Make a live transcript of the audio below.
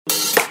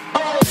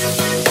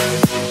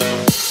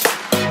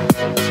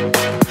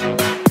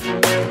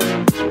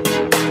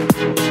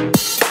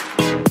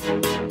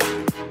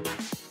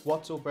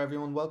What's up,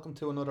 everyone? Welcome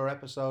to another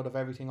episode of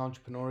Everything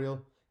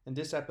Entrepreneurial. In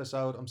this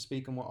episode, I'm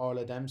speaking with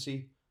Orla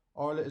Dempsey.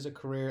 Orla is a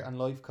career and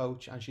life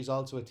coach, and she's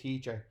also a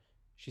teacher.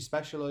 She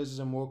specializes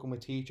in working with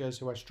teachers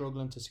who are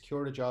struggling to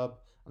secure a job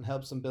and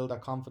helps them build their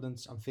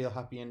confidence and feel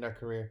happy in their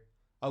career.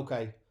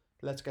 Okay,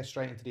 let's get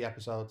straight into the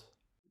episode.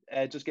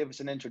 Just give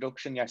us an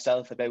introduction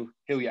yourself about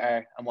who you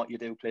are and what you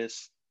do,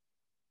 please.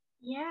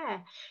 Yeah,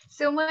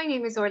 so my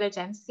name is Orla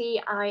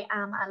Dempsey. I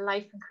am a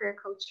life and career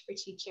coach for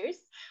teachers.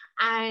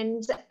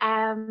 And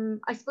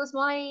I suppose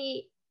my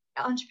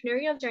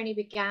entrepreneurial journey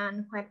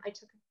began when I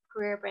took a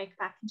career break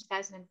back in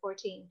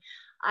 2014.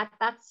 At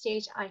that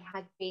stage, I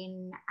had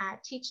been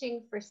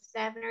teaching for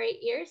 7 or 8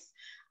 years,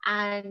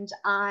 and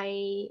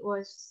I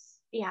was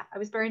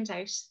burned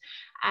out,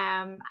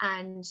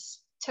 and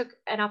took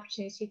an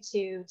opportunity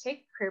to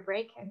take a career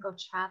break and go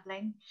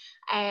traveling.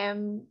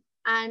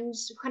 And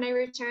when I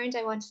returned,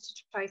 I wanted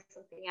to try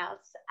something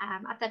else.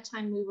 At that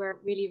time, we were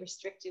really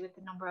restricted with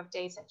the number of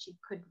days that you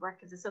could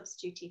work as a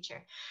substitute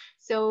teacher.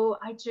 So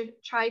I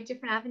tried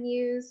different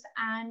avenues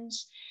and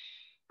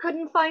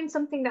couldn't find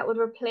something that would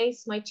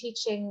replace my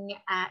teaching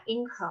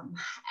income.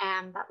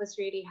 That was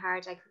really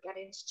hard. I could get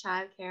into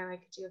childcare, I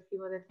could do a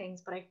few other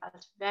things, but I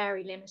felt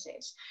very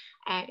limited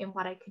in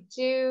what I could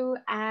do,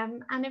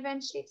 and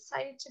eventually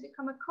decided to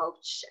become a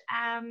coach.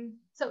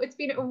 So it's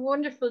been a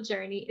wonderful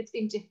journey. It's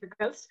been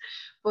difficult,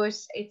 but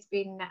it's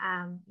been,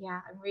 I'm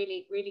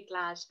really, really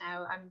glad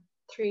now. I'm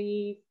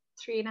three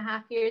and a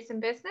half years in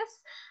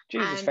business.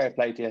 Jesus, fair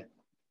play to you.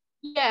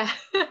 Yeah.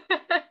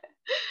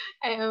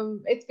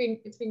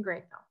 It's been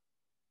great though.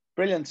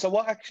 Brilliant. So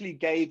what actually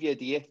gave you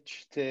the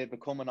itch to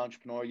become an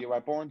entrepreneur? You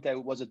were burnt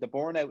out. Was it the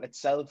burnout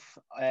itself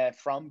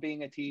from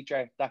being a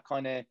teacher that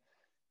kind of,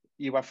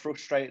 you were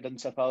frustrated, I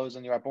suppose,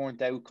 and you were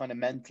burnt out kind of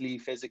mentally,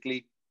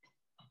 physically?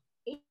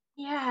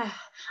 Yeah,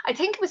 I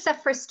think it was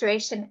that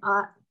frustration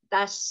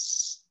that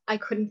I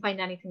couldn't find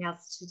anything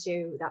else to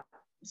do that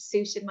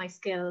suited my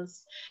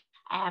skills,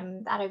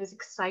 that I was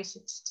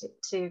excited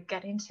to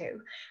get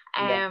into.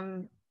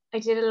 I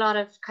did a lot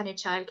of kind of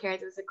childcare.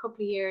 There was a couple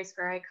of years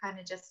where I kind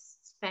of just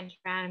spent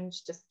around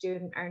just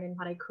doing, earning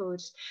what I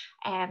could.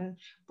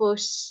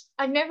 But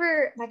I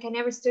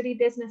never studied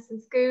business in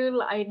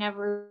school. I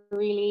never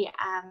really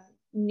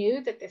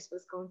knew that this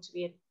was going to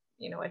be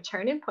a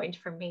turning point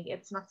for me.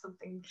 It's not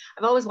something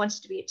I've always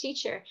wanted to be a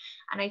teacher.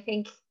 And I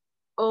think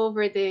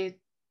over the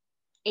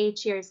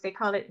 8 years, they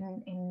call it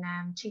in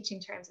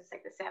teaching terms, it's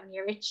like the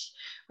 7-year itch,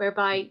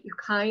 whereby you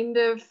kind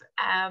of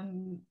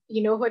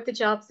you know what the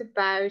job's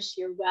about,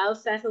 you're well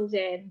settled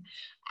in,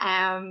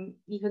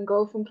 you can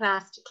go from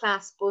class to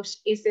class, but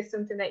is this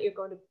something that you're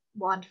going to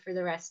want for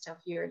the rest of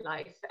your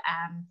life?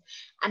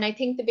 And I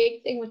think the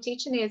big thing with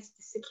teaching is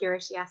the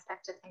security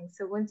aspect of things.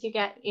 So once you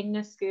get in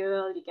a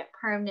school, you get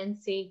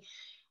permanency.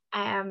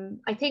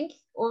 I think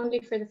only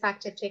for the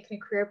fact I've taken a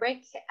career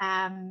break,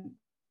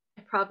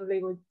 I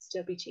probably would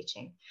still be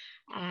teaching.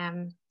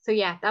 So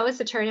yeah, that was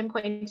the turning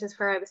point, is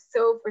where I was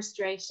so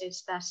frustrated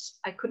that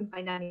I couldn't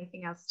find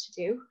anything else to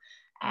do.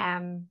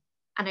 And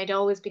I'd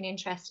always been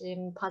interested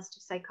in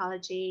positive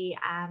psychology,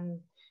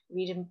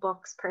 reading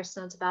books,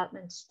 personal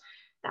development.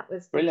 That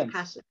was brilliant.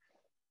 passion.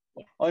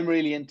 Yeah. I'm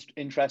really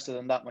interested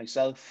in that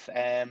myself.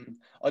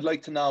 I'd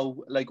like to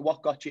know, like,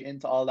 what got you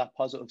into all that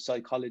positive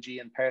psychology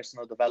and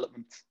personal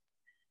development?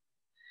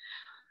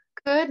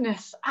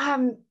 Goodness.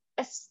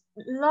 As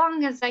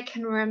long as I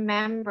can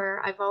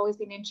remember, I've always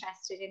been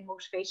interested in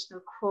motivational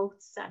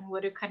quotes and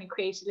would have kind of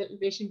created little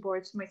vision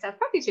boards for myself.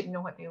 Probably didn't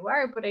know what they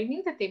were, but I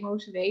knew that they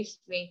motivated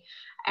me.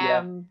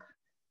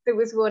 There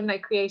was one I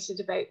created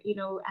about,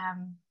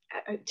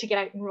 to get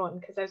out and run,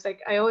 because I was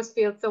like, I always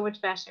feel so much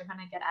better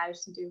when I get out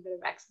and do a bit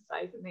of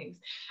exercise and things.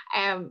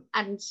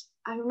 And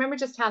I remember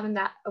just having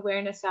that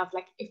awareness of,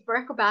 like, if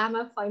Barack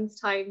Obama finds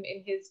time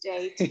in his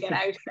day to get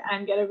out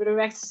and get a bit of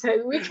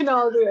exercise, we can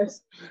all do it.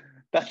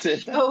 That's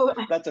it. So,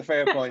 that's a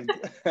fair point.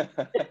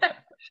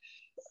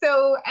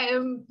 So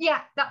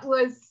that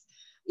was,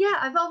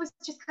 I've always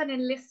just kind of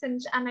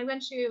listened, and I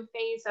went through a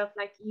phase of,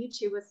 like,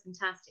 YouTube was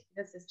fantastic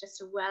because there's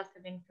just a wealth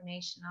of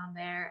information on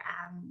there,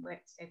 with,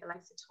 say, the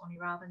likes of Tony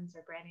Robbins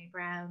or Brené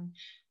Brown,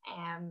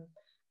 and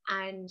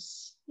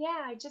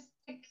I just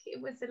think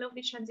it was a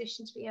lovely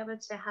transition to be able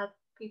to help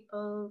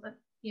people that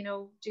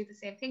do the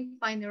same thing,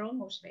 find their own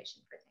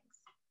motivation for things.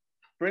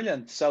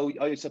 Brilliant. So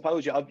I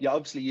suppose you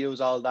obviously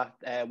use all that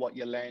what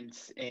you learned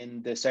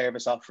in the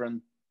service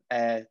offering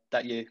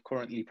that you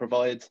currently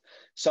provide.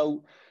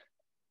 So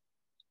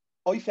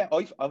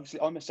obviously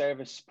I'm a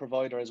service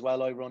provider as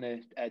well. I run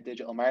a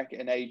digital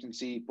marketing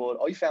agency, but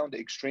I found it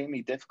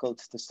extremely difficult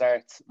to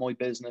start my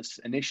business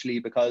initially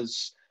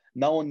because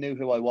no one knew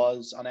who I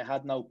was, and I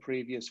had no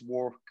previous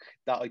work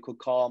that I could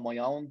call my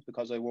own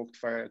because I worked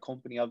for a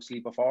company obviously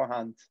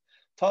beforehand.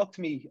 Talk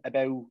to me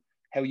about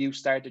how you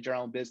started your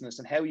own business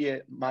and how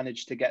you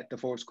managed to get the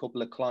first couple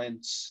of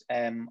clients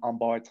on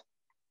board.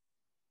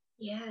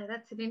 Yeah,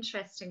 that's an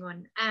interesting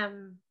one.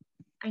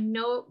 I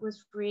know it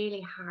was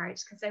really hard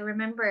because I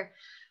remember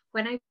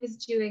when I was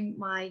doing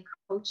my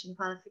coaching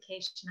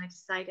qualification, I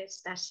decided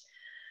that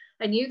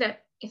I knew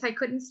that if I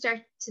couldn't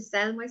start to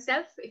sell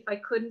myself, if I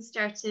couldn't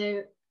start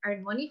to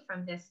earn money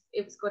from this,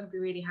 it was going to be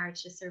really hard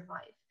to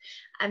survive.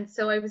 And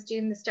so I was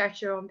doing the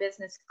Start Your Own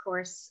Business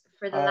course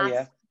for the Oh, last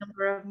yeah.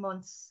 number of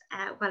months.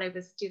 While I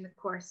was doing the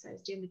course, I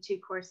was doing the two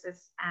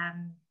courses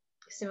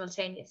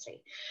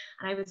simultaneously,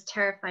 and I was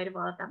terrified of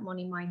all of that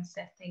money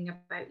mindset thing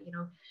about, you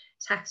know,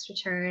 tax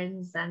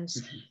returns and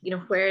you know,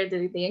 where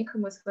the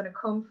income was going to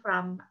come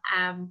from.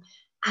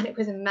 And it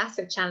was a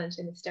massive challenge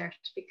in the start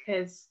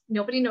because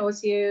nobody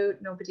knows you,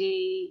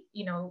 nobody,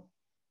 you know,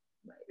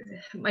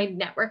 my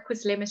network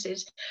was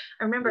limited.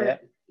 I remember, Yeah.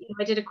 you know,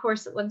 I did a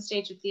course at one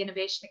stage with the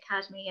Innovation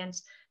Academy, and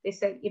they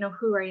said, you know,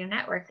 who are your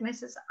network? And I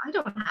says, I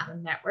don't have a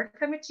network.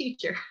 I'm a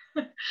teacher.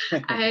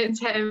 And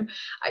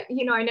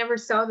you know, I never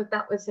saw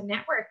that was a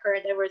network, or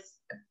there was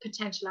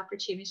potential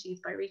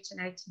opportunities by reaching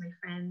out to my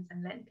friends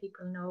and letting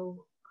people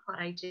know what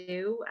I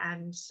do,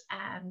 and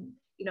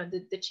you know,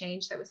 the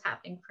change that was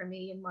happening for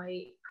me in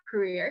my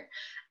career.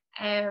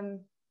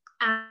 And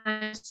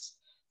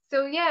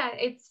so yeah,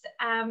 it's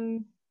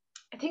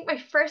I think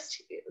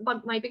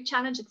my big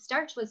challenge at the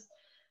start was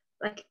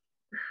like,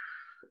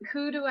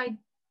 who do I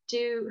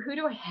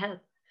help?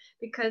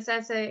 Because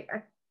as a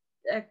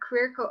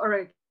career coach or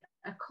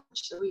a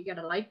coach, so we get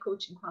a life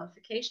coaching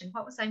qualification.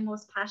 What was I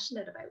most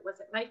passionate about? Was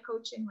it life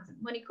coaching? Was it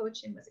money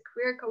coaching? Was it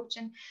career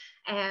coaching?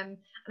 And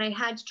I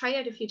had tried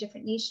out a few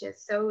different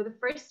niches. So the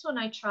first one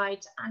I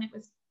tried, and it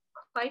was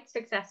quite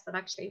successful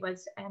actually,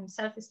 was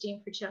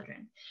self-esteem for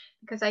children,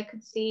 because I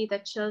could see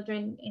that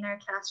children in our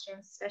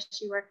classrooms,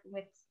 especially working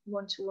with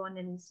one-to-one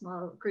in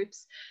small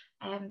groups,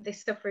 they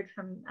suffered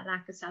from a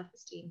lack of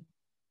self-esteem.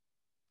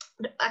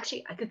 But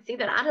actually, I could see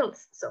that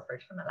adults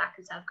suffered from a lack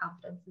of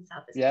self-confidence and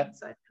self-esteem. Yeah.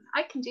 So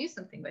I can do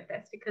something with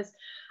this because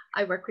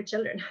I work with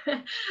children.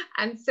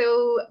 And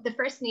so the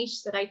first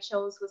niche that I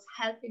chose was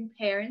helping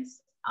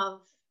parents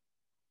of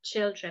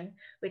children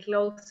with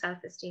low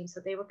self-esteem.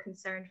 So they were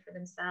concerned for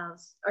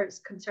themselves, or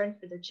concerned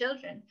for their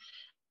children,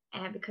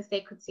 because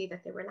they could see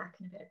that they were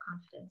lacking a bit of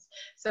confidence.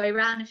 So I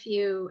ran a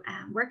few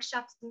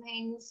workshops and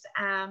things.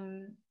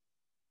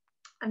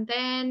 And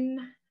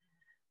then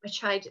I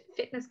tried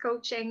fitness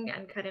coaching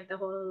and kind of the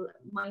whole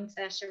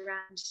mindset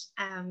around,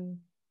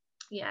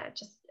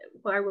 just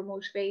why we're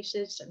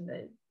motivated,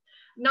 and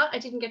I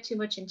didn't get too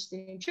much into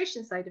the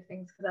nutrition side of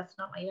things because that's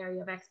not my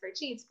area of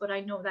expertise, but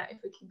I know that if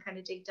we can kind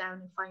of dig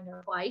down and find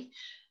out why,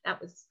 that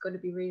was going to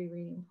be really,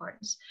 really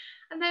important.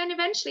 And then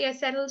eventually I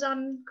settled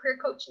on career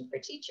coaching for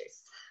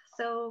teachers.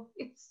 So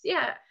it's,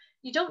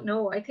 you don't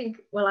know. I think,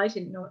 well, I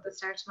didn't know at the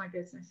start of my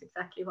business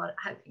exactly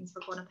how things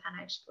were going to pan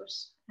out, but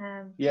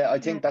I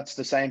think that's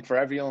the same for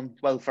everyone.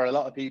 Well, for a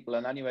lot of people.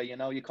 And anyway, you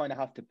know, you kind of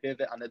have to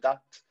pivot and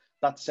adapt.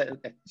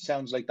 It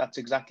sounds like that's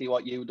exactly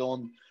what you've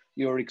done.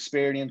 You were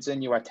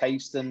experiencing, you were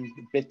tasting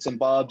bits and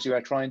bobs, you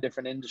were trying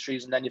different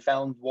industries, and then you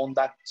found one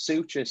that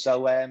suits you.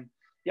 So I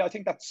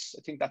think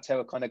that's how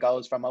it kind of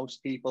goes for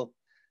most people.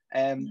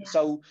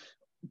 So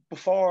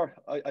before,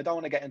 I don't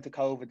want to get into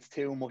COVID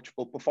too much,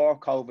 but before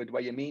COVID,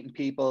 were you meeting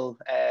people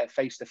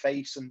face to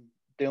face and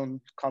doing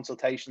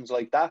consultations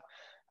like that?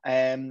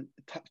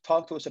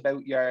 Talk to us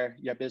about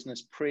your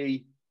business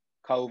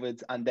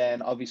pre-COVID, and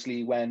then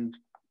obviously when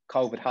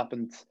COVID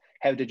happened,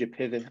 how did you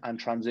pivot and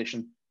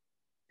transition,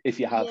 if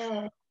you have?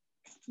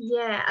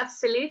 Yeah,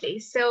 absolutely.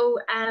 So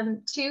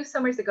 2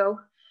 summers ago,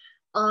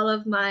 all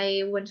of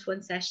my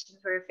one-to-one sessions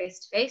were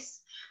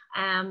face-to-face.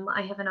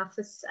 I have an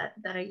office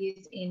that I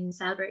use in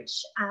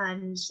Selbridge,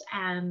 and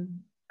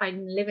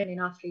I'm living in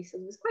Offaly, so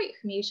it was quite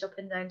a commute up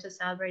and down to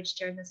Selbridge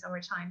during the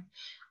summertime.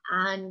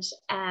 And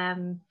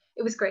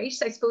it was great.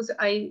 I suppose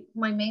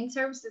my main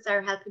services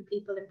are helping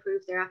people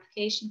improve their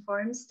application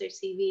forms, their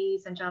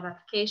CVs and job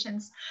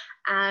applications.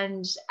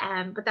 And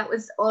but that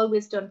was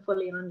always done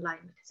fully online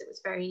because it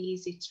was very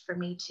easy for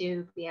me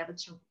to be able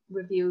to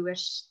review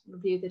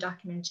the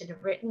document in a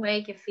written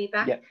way, give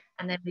feedback,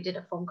 and then we did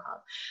a phone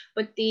call.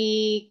 But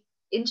the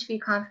interview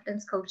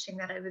confidence coaching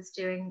that I was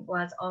doing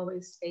was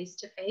always face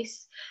to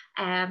face,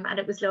 and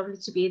it was lovely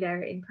to be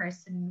there in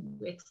person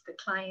with the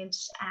client,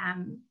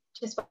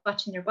 just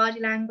watching their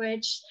body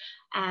language,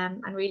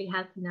 and really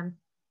helping them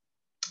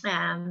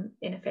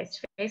in a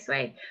face-to-face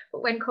way.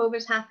 But when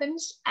COVID happened,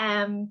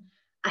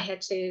 I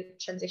had to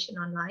transition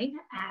online.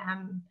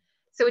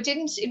 So it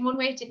didn't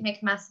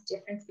make a massive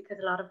difference because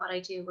a lot of what I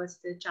do was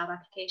the job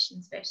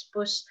applications bit.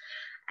 But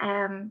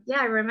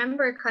I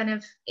remember kind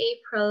of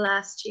April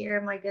last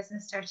year, my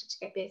business started to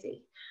get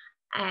busy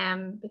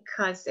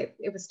because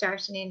it was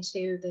starting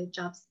into the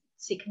job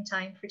seeking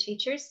time for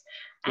teachers.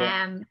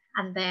 And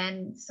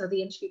then so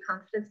the interview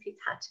confidence piece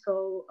had to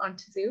go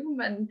onto Zoom.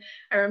 And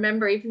I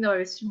remember, even though I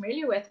was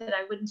familiar with it,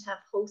 I wouldn't have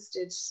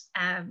hosted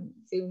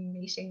Zoom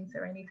meetings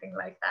or anything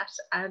like that.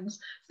 And so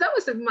that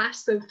was a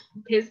massive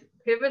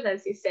pivot,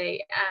 as you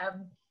say.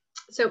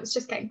 So it was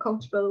just getting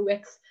comfortable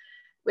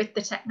with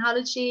the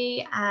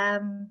technology.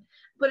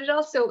 But it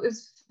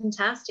was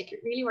fantastic.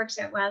 It really worked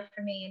out well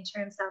for me in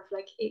terms of,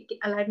 like, it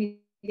allowed me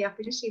the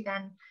opportunity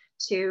then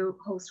to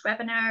host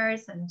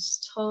webinars and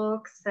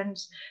talks, and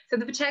so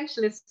the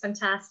potential is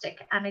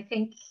fantastic. And I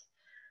think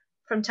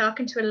from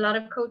talking to a lot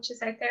of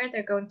coaches out there,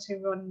 they're going to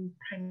run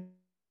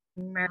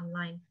primarily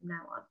online from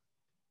now on.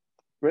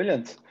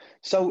 Brilliant.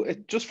 So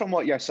just from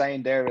what you're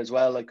saying there as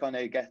well, I kind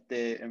of get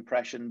the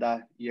impression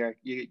that you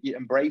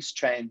embrace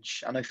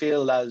change. And I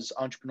feel as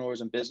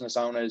entrepreneurs and business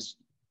owners,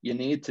 you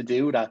need to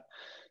do that.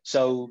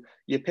 So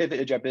you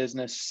pivoted your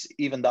business,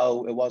 even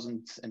though it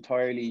wasn't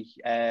entirely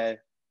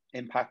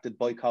impacted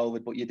by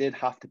COVID, but you did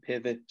have to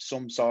pivot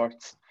some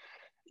sort.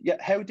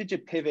 Yeah, how did you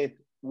pivot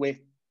with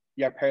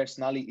your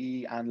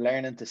personality and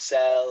learning to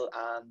sell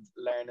and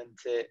learning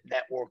to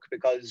network?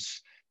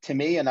 Because to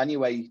me, in any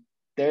way,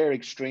 they're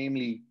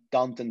extremely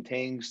daunting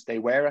things. They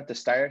were at the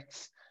start.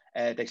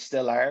 They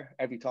still are.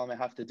 Every time I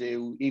have to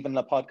do even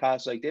a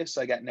podcast like this,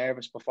 I get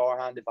nervous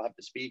beforehand if I have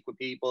to speak with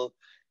people.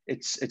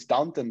 It's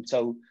daunting.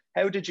 So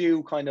how did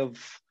you kind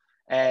of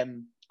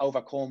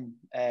overcome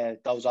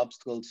those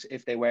obstacles,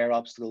 if they were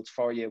obstacles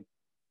for you?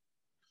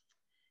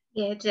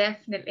 Yeah,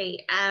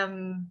 definitely.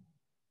 I'm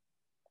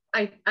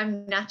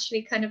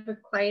naturally kind of a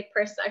quiet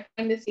person. I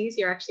find this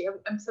easier, actually.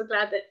 I'm so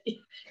glad that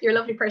you're a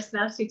lovely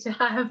personality to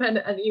have, and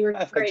you were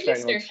a great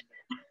listener.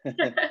 So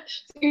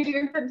you're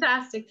doing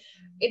fantastic.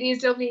 It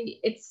is lovely.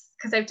 It's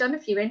because I've done a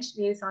few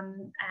interviews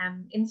on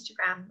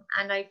Instagram,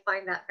 and I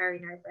find that very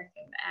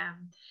nerve-wracking.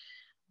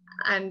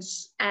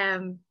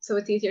 So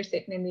it's easier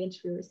sitting in the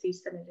interviewer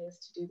seat than it is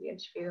to do the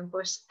interviewing.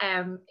 But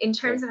in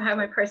terms of how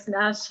my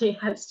personality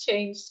has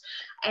changed,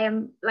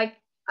 like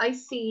I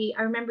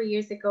remember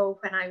years ago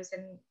when I was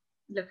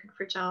looking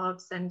for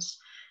jobs, and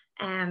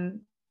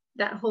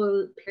that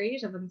whole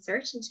period of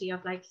uncertainty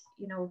of, like,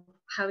 you know,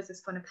 how is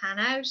this going to pan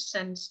out,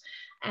 and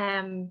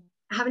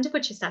having to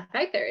put yourself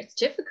out there. It's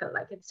difficult.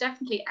 Like, it's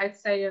definitely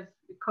outside of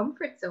the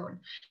comfort zone.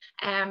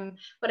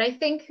 But I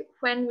think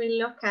when we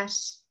look at,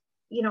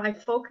 you know, I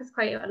focus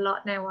quite a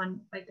lot now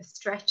on like the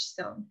stretch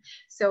zone.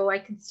 So I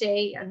can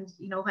stay, and,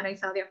 you know, when I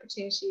saw the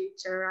opportunity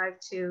to arrive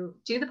to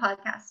do the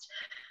podcast,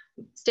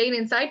 staying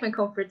inside my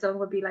comfort zone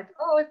would be like,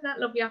 oh, isn't that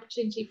a lovely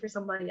opportunity for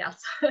somebody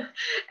else?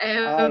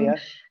 Yeah.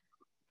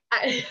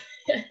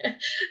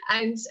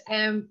 And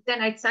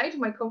then outside of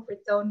my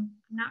comfort zone,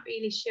 I'm not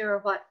really sure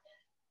what,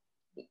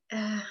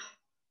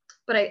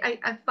 but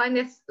I find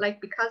this,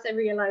 like, because I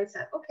realize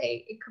that,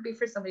 okay, it could be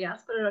for somebody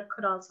else, but it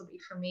could also be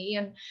for me.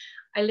 And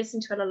I listen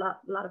to a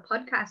lot of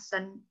podcasts,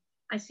 and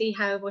I see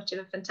how much of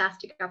a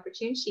fantastic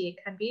opportunity it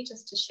can be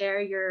just to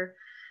share your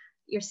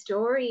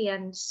story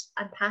and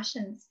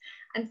passions.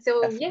 And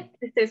so, yeah,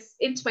 this is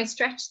into my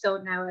stretch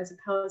zone now, as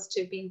opposed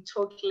to being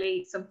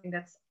totally something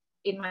that's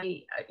in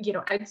my, you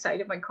know, outside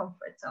of my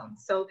comfort zone.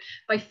 So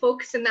by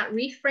focusing that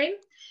reframe,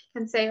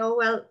 can say, oh,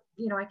 well,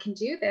 you know, I can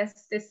do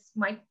this. This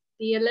might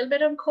be a little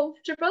bit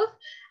uncomfortable,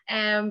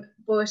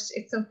 but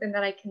it's something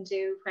that I can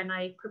do when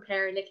I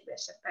prepare a little bit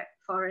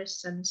for it.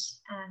 And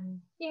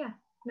yeah,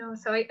 no,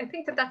 so I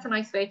think that's a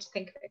nice way to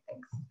think about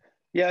things.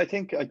 Yeah, I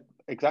think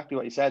exactly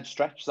what you said.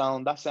 Stretch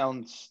zone. That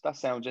sounds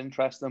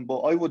interesting. But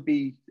I would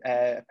be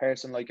a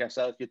person like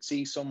yourself. You'd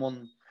see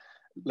someone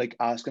like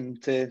asking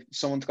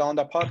someone to go on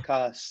their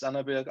podcast, and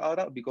I'd be like, oh,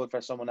 that would be good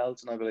for someone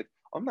else. And I'd be like,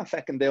 I'm not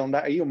fucking doing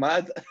that. Are you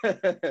mad?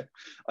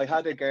 I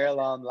had a girl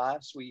on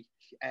last week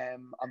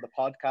on the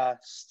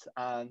podcast,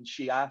 and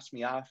she asked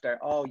me after,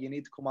 oh, you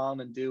need to come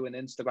on and do an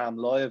Instagram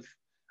live.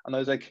 And I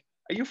was like,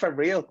 are you for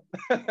real?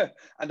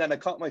 And then I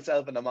caught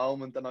myself in a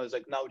moment, and I was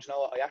like, no, do you know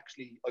what? I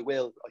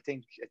will. I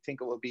think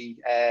it will be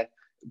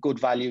good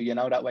value, you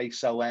know, that way.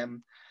 So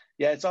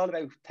yeah, it's all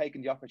about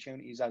taking the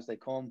opportunities as they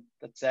come.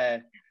 That's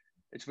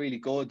it's really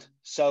good.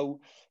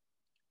 So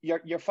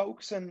you're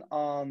focusing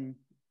on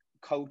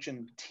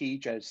coaching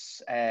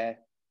teachers.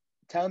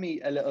 Tell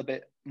me a little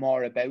bit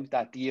more about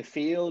that. Do you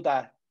feel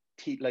that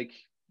like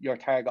your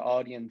target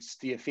audience,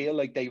 do you feel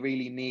like they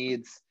really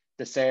need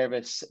the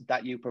service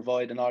that you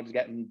provide in order to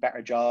get in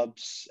better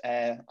jobs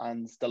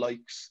and the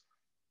likes?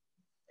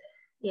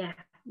 Yeah,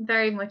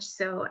 very much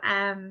so.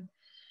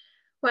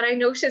 What I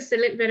noticed a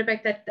little bit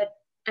about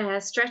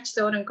that stretch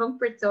zone and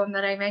comfort zone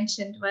that I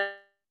mentioned was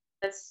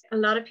a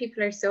lot of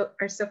people are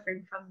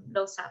suffering from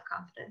low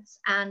self-confidence,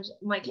 and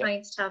my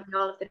clients tell me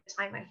all of the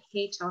time, I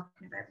hate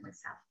talking about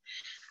myself.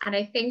 And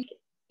I think,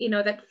 you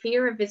know, that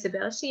fear of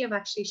visibility, of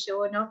actually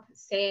showing up,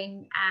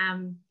 saying,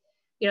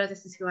 you know,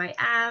 this is who I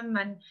am.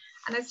 And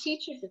as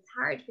teachers, it's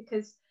hard,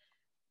 because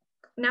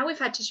now we've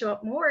had to show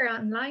up more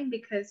online,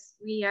 because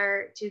we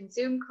are doing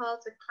Zoom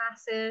calls with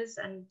classes,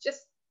 and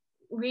just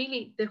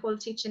really the whole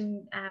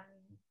teaching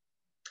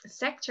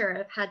sector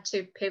have had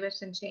to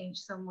pivot and change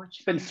so much.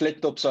 It's been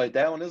flipped upside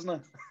down,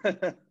 isn't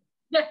it?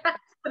 Yeah,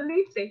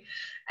 absolutely.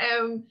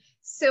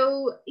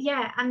 So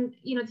yeah, and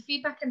you know, the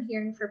feedback I'm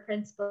hearing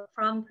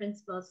from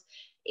principals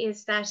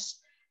is that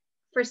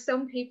for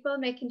some people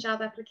making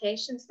job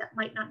applications that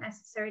might not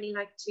necessarily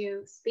like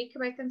to speak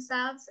about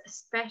themselves,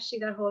 especially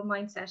that whole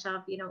mindset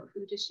of, you know,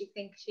 who does she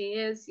think she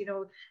is, you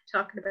know,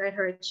 talking about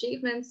her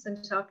achievements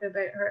and talking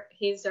about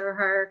his or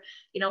her,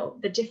 you know,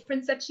 the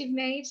difference that she's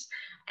made.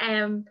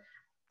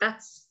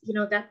 That's, you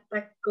know, that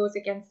goes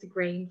against the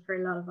grain for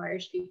a lot of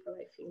Irish people,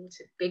 I feel,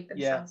 to big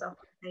themselves up.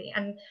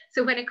 And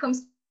so when it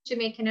comes to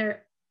making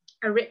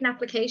a written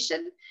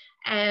application,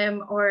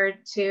 or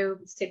to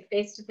sit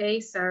face to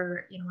face,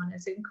 or on a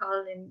Zoom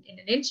call in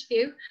an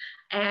interview,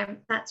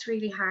 that's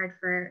really hard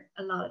for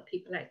a lot of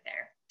people out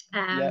there.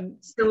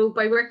 So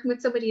by working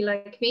with somebody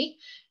like me,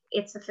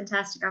 it's a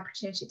fantastic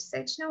opportunity to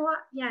say, you know what,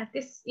 yeah,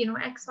 this,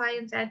 X, Y,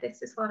 and Z,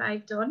 this is what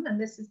I've done, and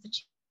this is the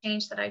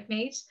change that I've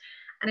made,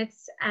 and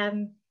it's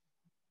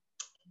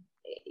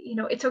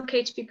it's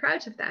okay to be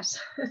proud of that.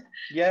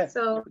 Yeah.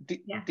 So do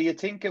you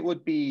think it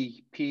would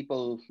be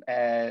people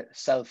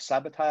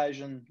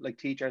self-sabotaging, like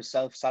teachers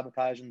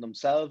self-sabotaging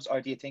themselves,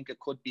 or do you think it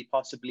could be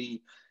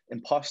possibly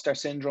imposter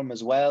syndrome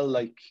as well?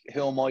 Like,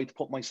 who am I to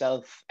put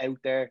myself out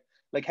there?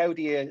 Like, how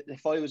do you,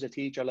 if I was a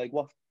teacher, like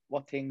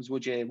what things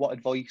would you, what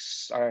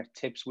advice or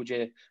tips would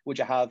you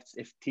have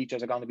if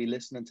teachers are going to be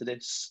listening to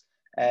this?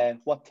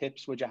 What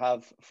tips would you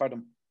have for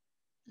them?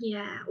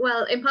 Yeah,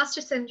 well,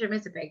 imposter syndrome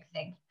is a big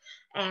thing.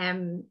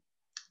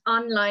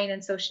 Online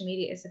and social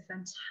media is a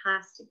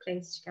fantastic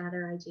place to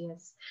gather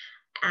ideas,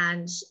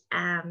 and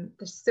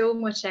there's so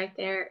much out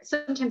there.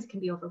 Sometimes it can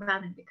be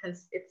overwhelming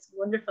because it's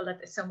wonderful that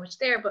there's so much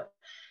there, but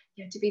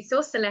you have to be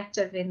so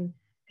selective in,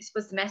 I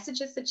suppose, the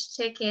messages that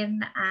you take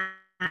in.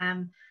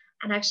 And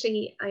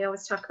actually, I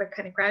always talk about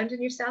kind of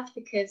grounding yourself,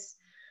 because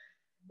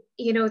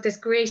there's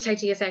great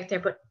ideas out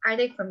there, but are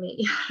they for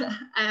me?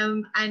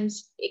 And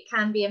it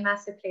can be a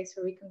massive place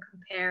where we can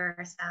compare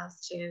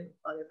ourselves to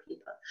other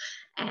people.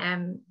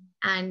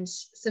 And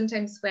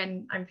sometimes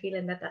when I'm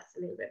feeling that that's a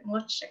little bit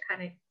much, I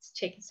kind of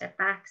take a step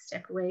back,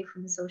 step away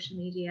from the social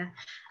media.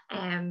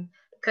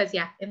 Because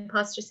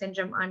imposter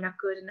syndrome, I'm not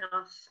good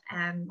enough.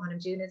 What I'm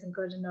doing isn't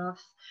good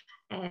enough.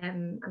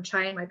 I'm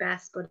trying my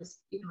best, but it's,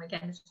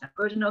 again, it's not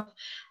good enough.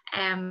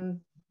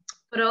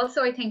 But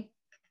also I think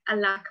a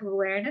lack of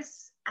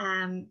awareness,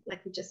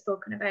 like we've just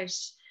spoken about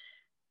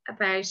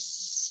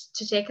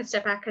to take a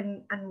step back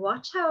and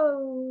watch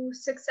how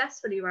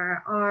successful you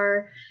are,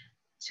 or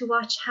to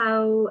watch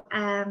how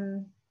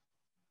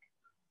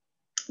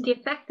the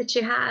effect that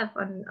you have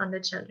on the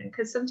children,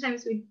 because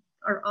sometimes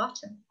or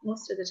often,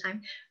 most of the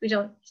time, we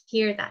don't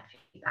hear that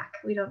feedback.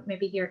 We don't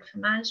maybe hear it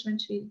from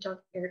management, we don't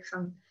hear it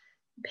from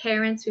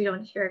parents, we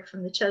don't hear it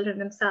from the children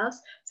themselves.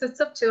 So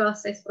it's up to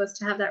us, I suppose,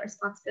 to have that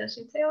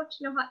responsibility and say, oh,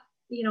 you know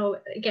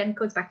what, again, it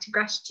goes back to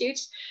gratitude.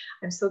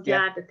 I'm so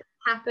glad that this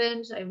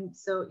happened. I'm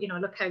so,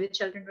 look how the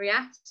children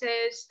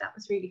reacted. That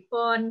was really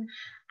fun.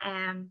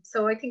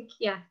 So I think,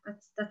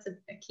 that's a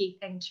key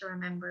thing to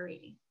remember,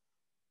 really.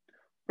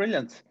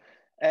 Brilliant.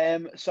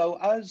 So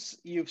as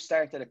you've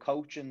started a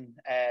coaching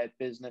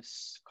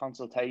business,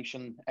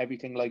 consultation,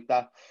 everything like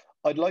that,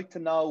 I'd like to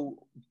know,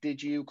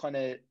 did you kind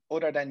of,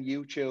 other than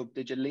YouTube,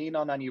 did you lean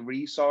on any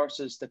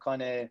resources to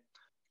kind of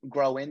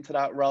grow into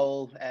that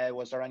role?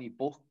 Was there any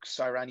books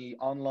or any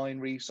online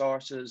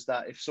resources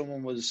that if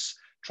someone was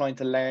trying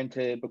to learn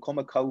to become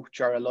a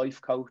coach or a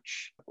life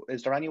coach,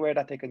 is there anywhere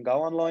that they can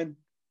go online?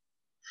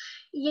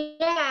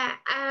 Yeah.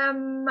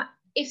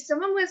 If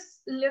someone was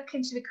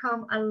looking to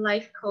become a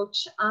life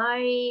coach,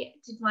 I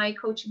did my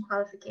coaching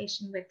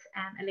qualification with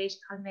a lady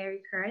called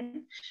Mary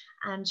Curran,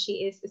 and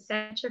she is the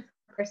Centre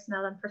for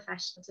Personal and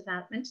Professional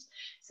Development.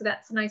 So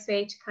that's a nice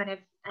way to kind of,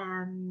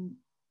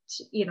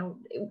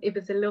 it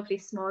was a lovely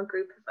small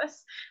group of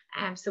us.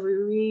 So we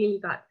really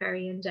got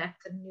very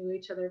in-depth and knew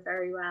each other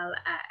very well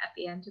at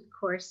the end of the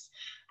course.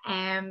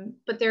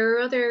 But there are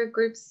other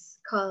groups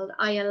called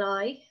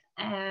ILI.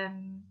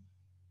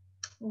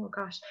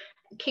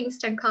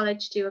 Kingston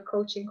College do a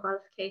coaching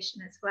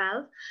qualification as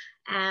well.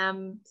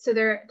 So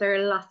there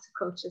are lots of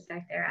coaches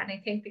out there, and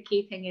I think the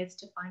key thing is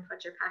to find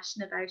what you're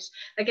passionate about.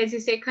 Like, as you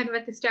say, kind of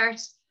at the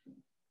start,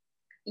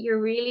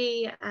 you're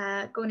really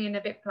going in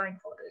a bit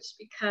blindfolded,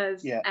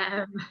 because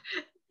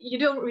you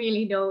don't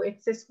really know.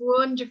 It's this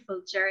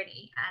wonderful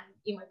journey, and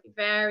you might be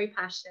very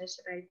passionate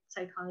about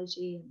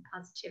psychology and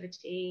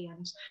positivity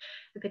and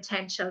the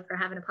potential for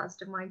having a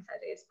positive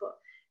mindset is, but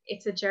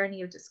it's a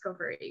journey of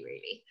discovery,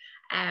 really.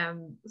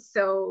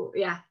 So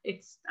yeah,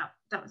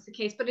 that was the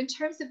case. But in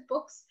terms of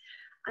books,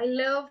 I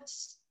loved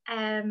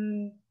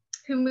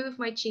Who Moved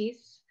My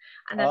Cheese,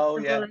 and that's whole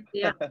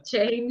idea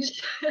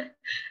changed.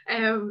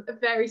 A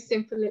very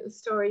simple little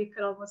story. You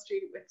could almost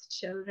read it with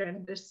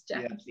children. There's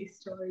definitely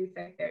stories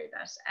out there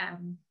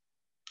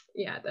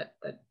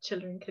that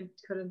children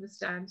could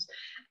understand.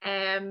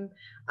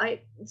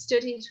 I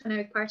studied, when I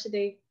was part of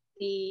the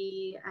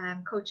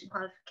coaching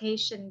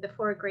qualification, the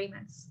 4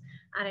 agreements,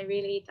 and that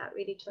really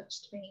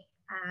touched me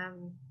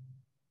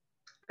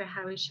for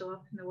how we show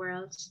up in the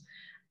world.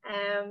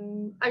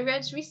 I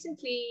read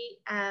recently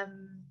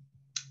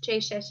Jay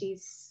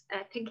Shetty's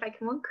Think Like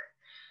a Monk.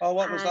 Oh,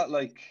 what was that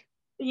like?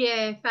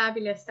 Yeah,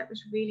 fabulous. That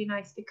was really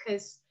nice,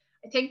 because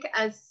I think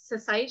as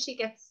society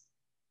gets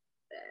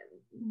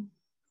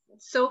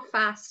so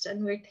fast,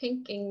 and we're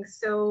thinking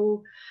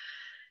so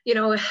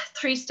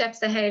 3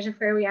 steps ahead of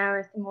where we are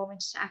at the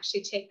moment, to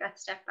actually take that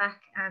step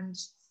back and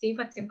see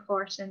what's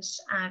important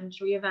and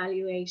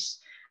reevaluate.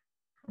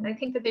 And I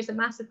think that there's a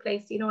massive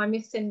place, I'm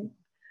missing,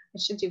 I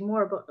should do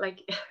more, but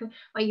like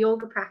my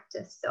yoga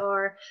practice,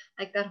 or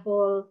like that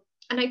whole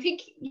And I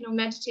think, you know,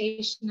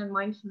 meditation and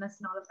mindfulness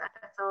and all of that,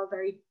 that's all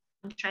very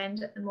on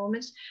trend at the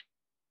moment.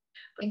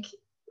 I think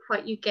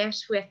what you get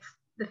with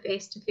the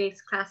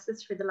face-to-face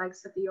classes for the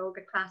likes of the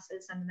yoga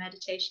classes and the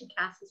meditation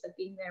classes of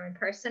being there in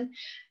person,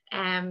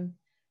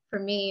 for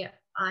me,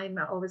 I'm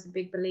always a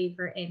big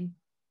believer in,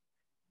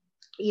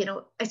 you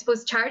know, I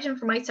suppose charging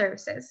for my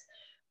services,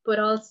 but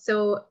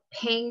also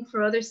paying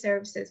for other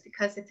services,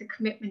 because it's a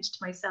commitment to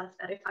myself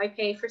that if I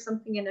pay for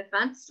something in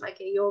advance, like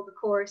a yoga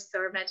course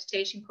or a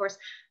meditation course,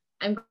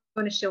 I'm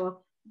going to show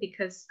up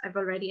because I've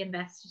already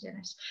invested in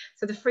it.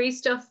 So the free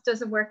stuff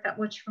doesn't work that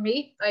much for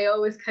me. I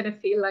always kind of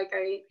feel like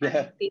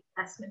the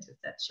investment is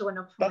that showing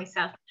up for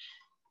myself.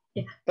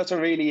 Yeah, that's a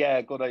really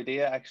good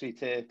idea, actually,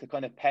 to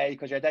kind of pay,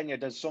 because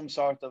there's some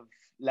sort of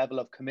level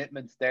of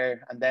commitment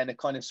there, and then it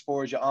kind of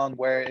spurs you on,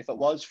 where if it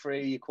was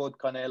free, you could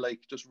kind of like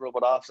just rub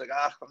it off, like,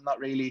 I'm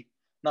not really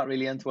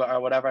into it or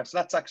whatever. So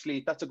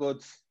that's a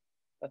good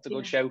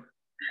shout.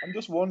 I'm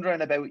just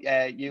wondering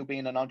about you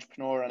being an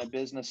entrepreneur and a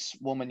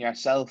businesswoman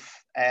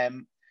yourself.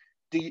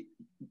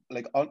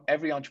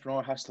 Every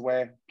entrepreneur has to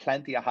wear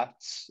plenty of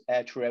hats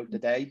throughout the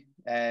day.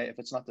 If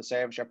it's not the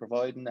service you're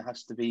providing, it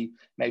has to be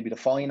maybe the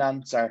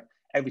finance or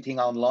everything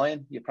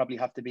online. You probably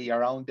have to be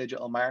your own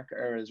digital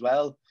marketer as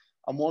well.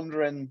 I'm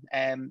wondering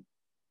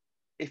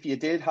if you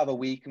did have a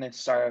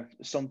weakness or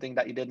something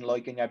that you didn't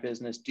like in your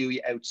business, do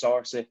you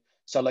outsource it?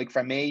 So like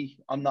for me,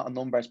 I'm not a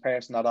numbers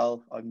person at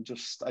all.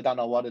 I don't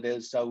know what it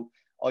is. So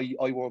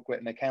I work with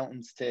an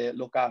accountant to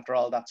look after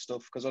all that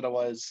stuff, because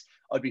otherwise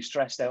I'd be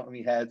stressed out in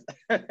my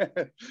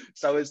head.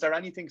 So is there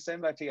anything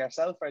similar to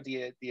yourself, or do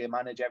you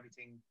manage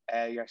everything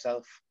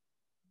yourself?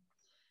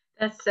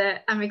 That's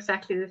I'm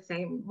exactly the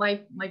same.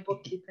 My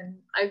bookkeeping,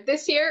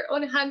 this year,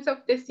 on hands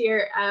up this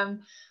year,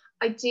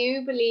 I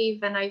do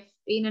believe, and I've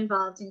been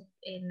involved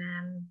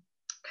in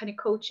kind of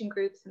coaching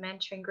groups and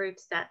mentoring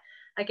groups, that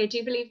like I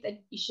do believe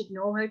that you should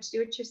know how to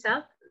do it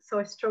yourself. So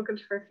I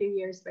struggled for a few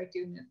years about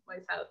doing it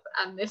myself.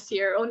 And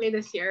only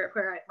this year,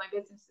 where my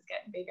business is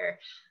getting bigger,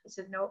 I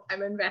said, no,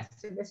 I'm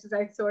investing. This is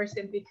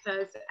outsourcing,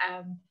 because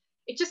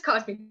it just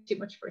caused me too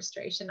much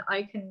frustration.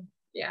 I can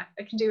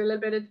do a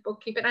little bit of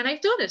bookkeeping, and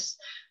I've done it.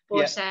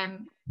 But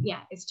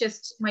it's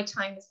just my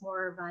time is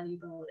more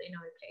valuable in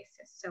other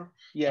places. So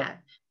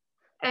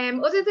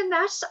other than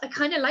that, I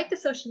kind of like the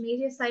social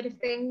media side of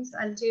things.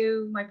 I'll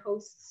do my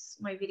posts,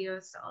 my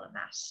videos, all of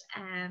that.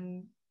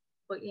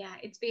 But yeah,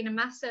 it's been a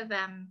massive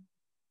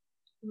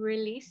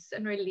release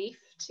and relief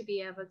to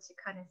be able to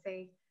kind of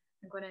say,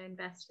 I'm going to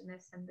invest in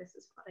this, and this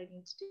is what I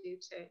need to do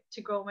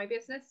to grow my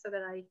business, so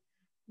that I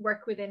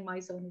work within my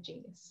zone of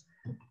genius.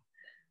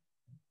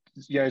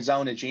 Your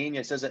zone of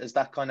genius, is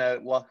that kind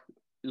of what,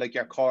 like,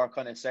 your core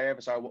kind of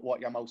service, or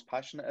what you're most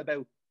passionate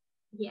about?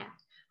 Yeah,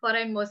 what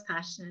I'm most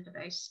passionate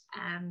about.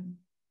 And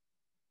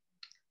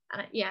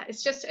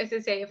it's just, as I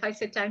say, if I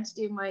sit down to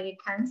do my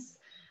accounts,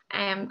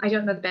 I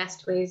don't know the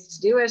best ways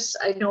to do it.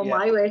 I know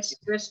my way to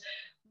do it,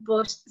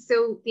 but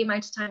so the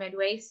amount of time I'd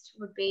waste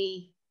would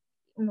be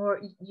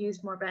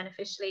used more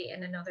beneficially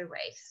in another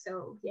way.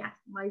 So yeah,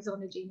 my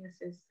zone of genius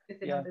is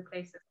in other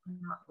places.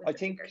 Not with I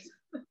think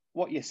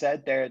what you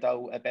said there,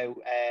 though, about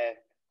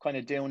kind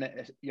of doing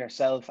it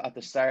yourself at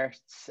the start,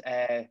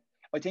 I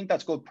think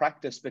that's good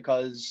practice,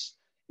 because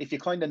if you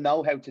kind of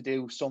know how to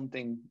do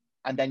something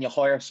and then you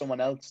hire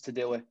someone else to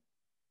do it,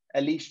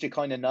 at least you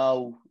kind of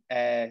know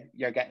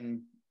you're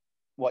getting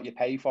what you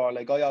pay for.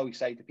 Like I always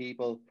say to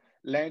people,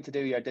 learn to do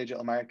your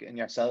digital marketing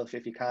yourself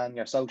if you can,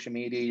 your social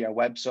media, your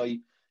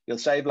website. You'll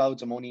save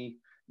loads of money.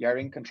 You're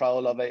in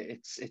control of it.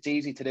 It's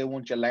easy to do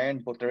once you learn,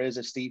 but there is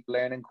a steep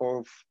learning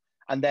curve.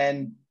 And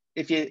then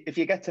if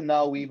you get to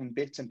know even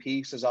bits and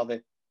pieces of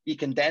it, you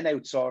can then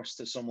outsource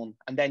to someone,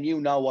 and then you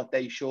know what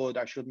they should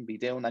or shouldn't be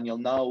doing, and you'll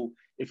know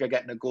if you're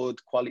getting a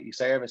good quality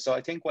service. So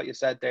I think what you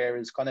said there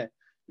is kind of,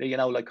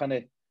 like kind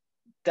of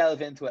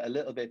delve into it a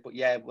little bit. But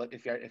yeah, but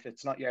if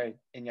it's not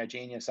in your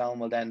genius zone,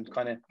 well then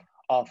kind of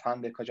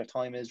offhand it, because your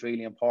time is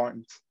really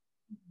important.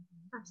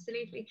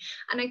 Absolutely.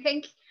 And I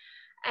think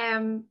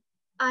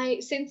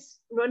since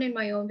running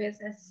my own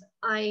business,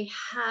 I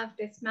have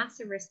this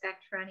massive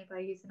respect for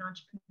anybody who's an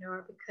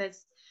entrepreneur,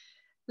 because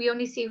we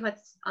only see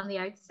what's on the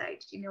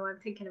outside. I'm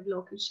thinking of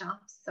local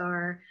shops,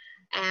 or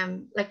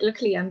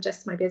luckily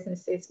my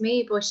business is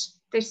me, but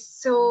there's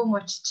so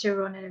much to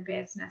running a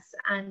business.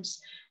 And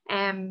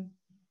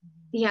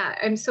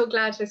I'm so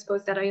glad, I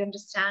suppose, that I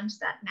understand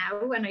that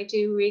now. And I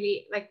do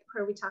really like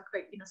where we talk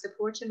about,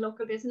 supporting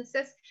local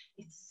businesses.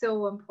 It's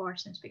so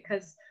important,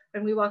 because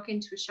when we walk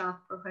into a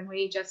shop, or when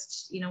we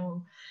just,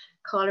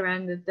 call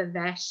around the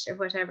vet or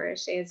whatever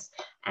it is,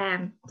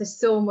 there's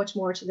so much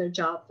more to their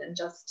job than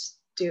just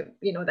do,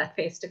 that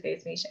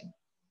face-to-face meeting.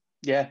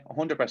 Yeah,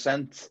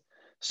 100%.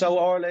 So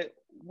Orla,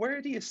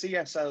 where do you see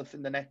yourself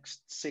in the next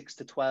 6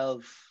 to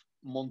 12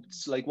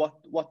 months? Like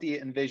what do you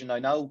envision? I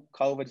know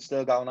COVID is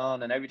still going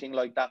on and everything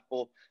like that,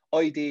 but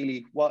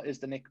ideally, what is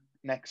the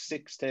next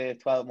 6 to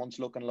 12 months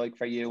looking like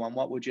for you, and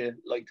what would you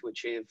like to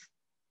achieve?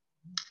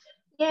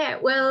 Yeah,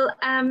 well,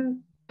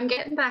 I'm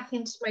getting back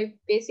into my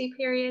busy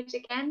period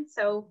again.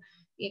 So,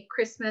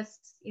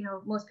 Christmas,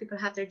 most people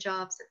have their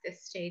jobs at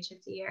this stage of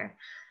the year.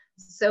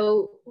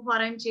 So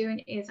what I'm doing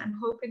is I'm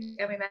hoping to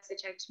get my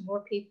message out to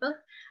more people.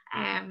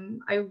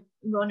 I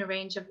run a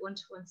range of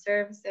one-to-one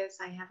services.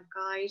 I have a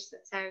guide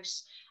that's out.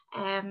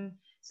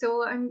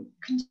 So I'm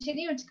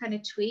continuing to kind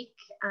of tweak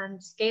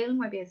and scale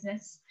my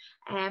business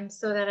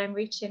so that I'm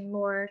reaching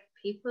more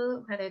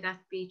people, whether that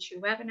be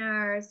through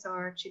webinars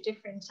or through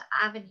different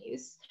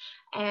avenues.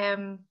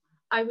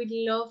 I would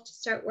love to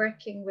start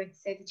working with,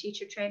 say, the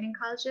teacher training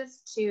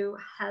colleges to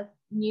help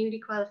newly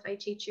qualified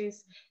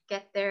teachers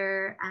get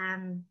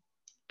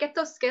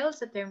those skills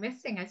that they're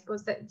missing. I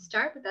suppose that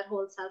start with that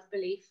whole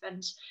self-belief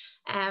and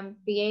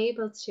be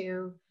able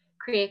to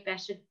create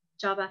better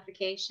job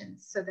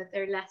applications so that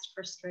they're less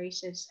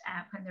frustrated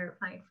when they're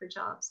applying for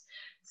jobs.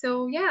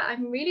 So yeah,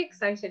 I'm really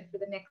excited for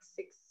the next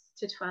 6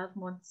 to 12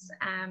 months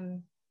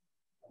and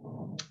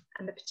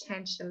the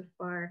potential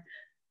for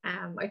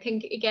I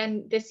think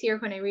again this year,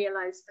 when I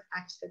realized the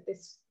fact that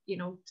this,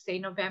 say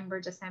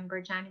November,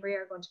 December, January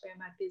are going to be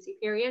my busy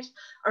period,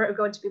 or are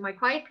going to be my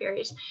quiet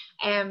period.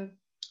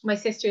 My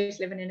sister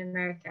is living in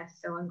America,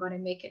 so I'm going to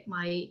make it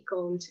my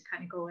goal to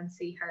kind of go and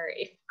see her,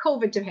 if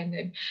COVID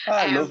dependent.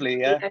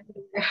 Lovely, yeah.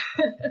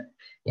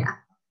 Yeah.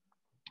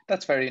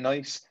 That's very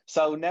nice.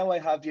 So now I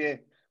have you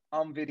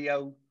on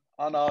video,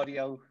 on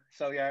audio,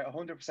 so you're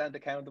 100%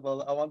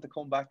 accountable. I want to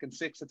come back in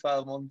 6 to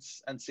 12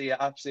 months and see you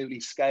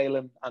absolutely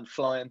scaling and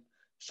flying.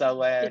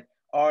 So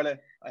Orla,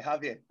 I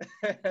have you.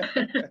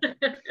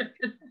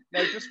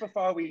 Now, just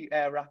before we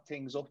wrap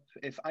things up,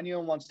 if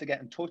anyone wants to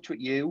get in touch with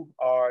you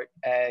or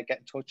get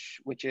in touch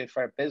with you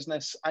for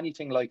business,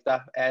 anything like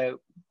that,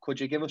 could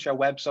you give us your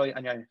website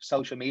and your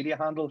social media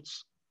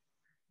handles?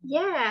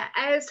 Yeah,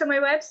 so my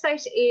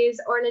website is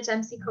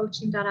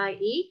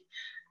orladempseycoaching.ie.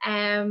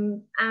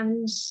 And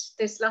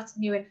there's lots of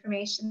new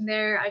information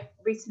there. I've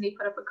recently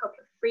put up a couple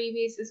of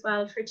freebies as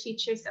well for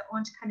teachers that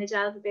want to kind of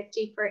delve a bit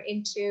deeper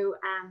into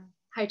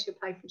how to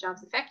apply for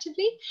jobs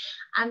effectively.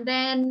 And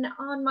then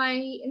on my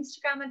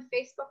Instagram and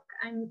Facebook,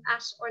 I'm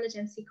at Orla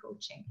Dempsey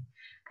Coaching.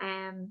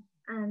 And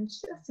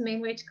that's the main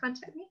way to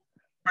contact me.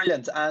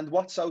 Brilliant. And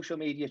what social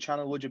media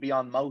channel would you be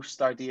on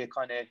most, or do you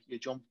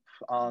jump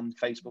on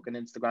Facebook and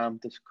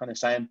Instagram, the kind of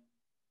same?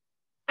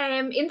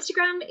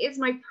 Instagram is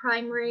my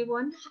primary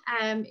one.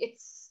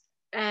 It's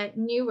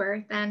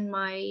newer than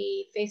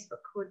my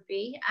Facebook would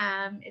be.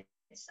 I'm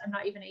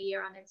not even a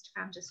year on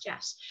Instagram just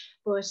yet,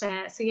 but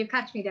so you'll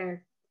catch me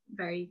there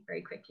very,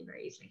 very quickly,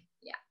 very easily.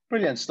 Yeah.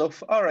 Brilliant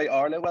stuff. All right,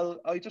 Orla. Well,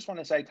 I just want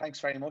to say thanks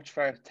very much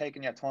for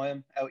taking your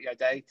time out your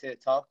day to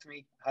talk to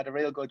me. I had a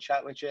real good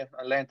chat with you.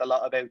 I learned a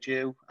lot about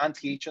you and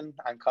teaching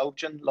and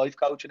coaching, life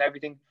coaching,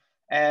 everything.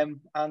 And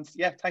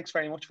yeah, thanks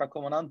very much for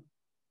coming on.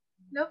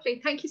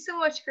 Lovely. Thank you so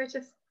much,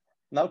 Curtis.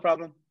 No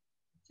problem.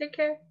 Take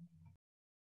care.